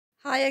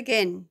Hi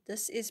again.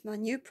 This is my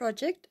new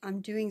project. I'm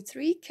doing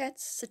 3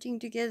 cats sitting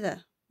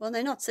together. Well,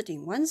 they're not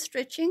sitting. One's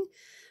stretching,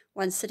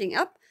 one's sitting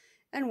up,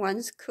 and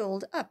one's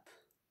curled up.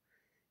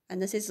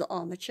 And this is the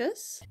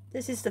armatures.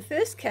 This is the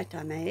first cat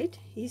I made.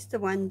 He's the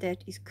one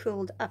that is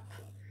curled up.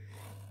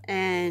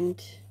 And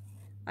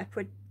I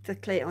put the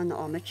clay on the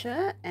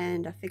armature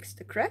and I fixed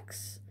the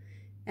cracks.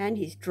 And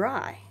he's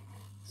dry.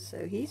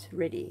 So he's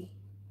ready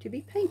to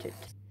be painted.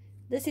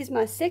 This is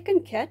my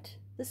second cat,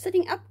 the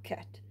sitting up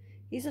cat.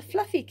 He's a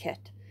fluffy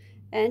cat,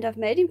 and I've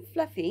made him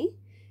fluffy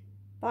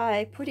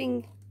by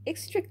putting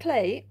extra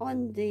clay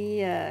on the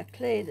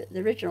the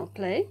original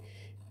clay,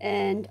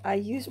 and I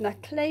use my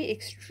clay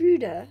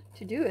extruder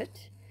to do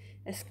it.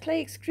 A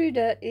clay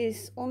extruder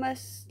is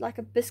almost like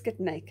a biscuit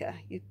maker.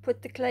 You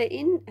put the clay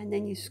in and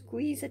then you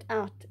squeeze it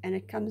out and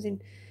it comes in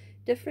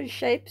different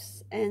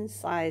shapes and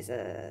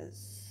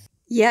sizes.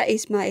 Here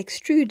is my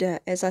extruder.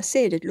 As I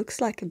said, it looks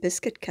like a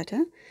biscuit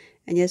cutter,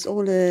 and here's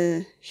all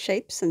the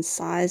shapes and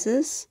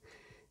sizes,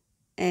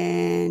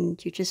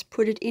 and you just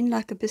put it in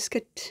like a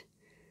biscuit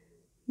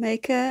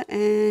maker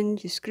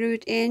and you screw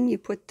it in, you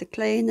put the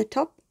clay in the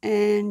top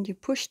and you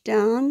push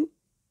down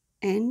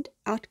and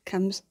out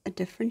comes a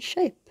different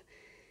shape.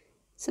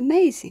 It's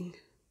amazing.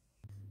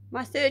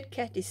 My third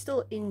cat is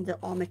still in the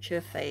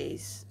armature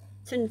phase,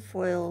 tin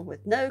foil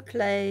with no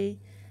clay,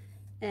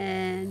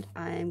 and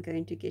I am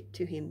going to get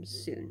to him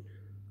soon.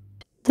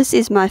 This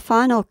is my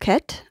final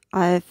cat.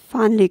 I've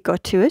finally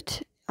got to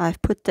it.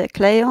 I've put the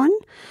clay on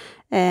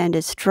and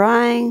it's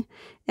drying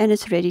and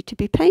it's ready to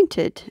be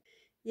painted.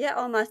 Here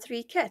are my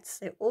 3 cats.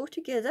 They're all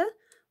together,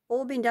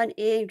 all been done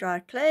air and dry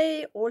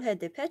clay, all had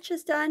their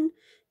patches done.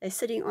 They're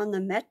sitting on the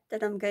mat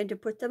that I'm going to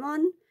put them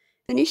on.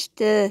 Finished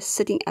the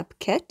sitting up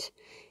cat.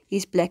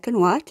 He's black and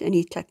white and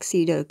he's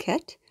tuxedo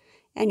cat.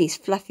 And he's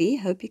fluffy.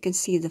 Hope you can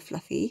see the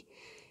fluffy.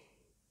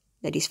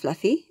 That is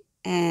fluffy.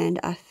 And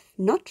I've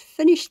not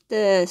finished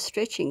the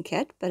stretching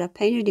cat, but I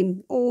painted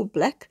him all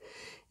black.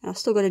 And I've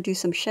still got to do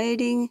some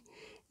shading.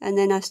 And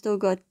then I've still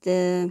got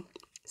the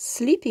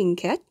sleeping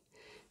cat.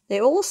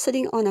 They're all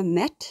sitting on a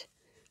mat,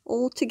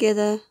 all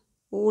together,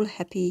 all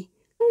happy.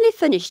 Finally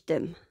finished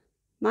them.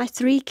 My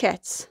 3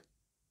 cats.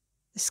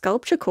 The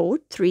sculpture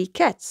called 3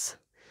 cats.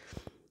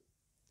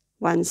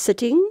 One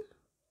sitting,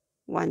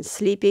 one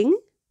sleeping,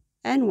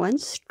 and one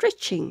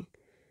stretching.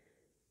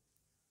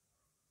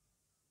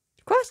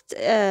 Quite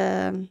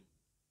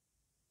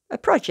a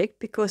project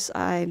because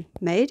I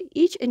made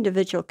each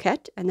individual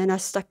cat and then I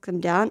stuck them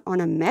down on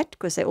a mat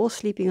because they're all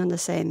sleeping on the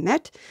same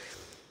mat.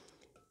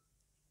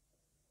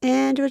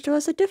 And it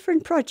was a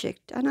different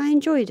project and I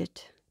enjoyed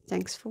it.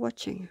 Thanks for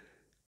watching.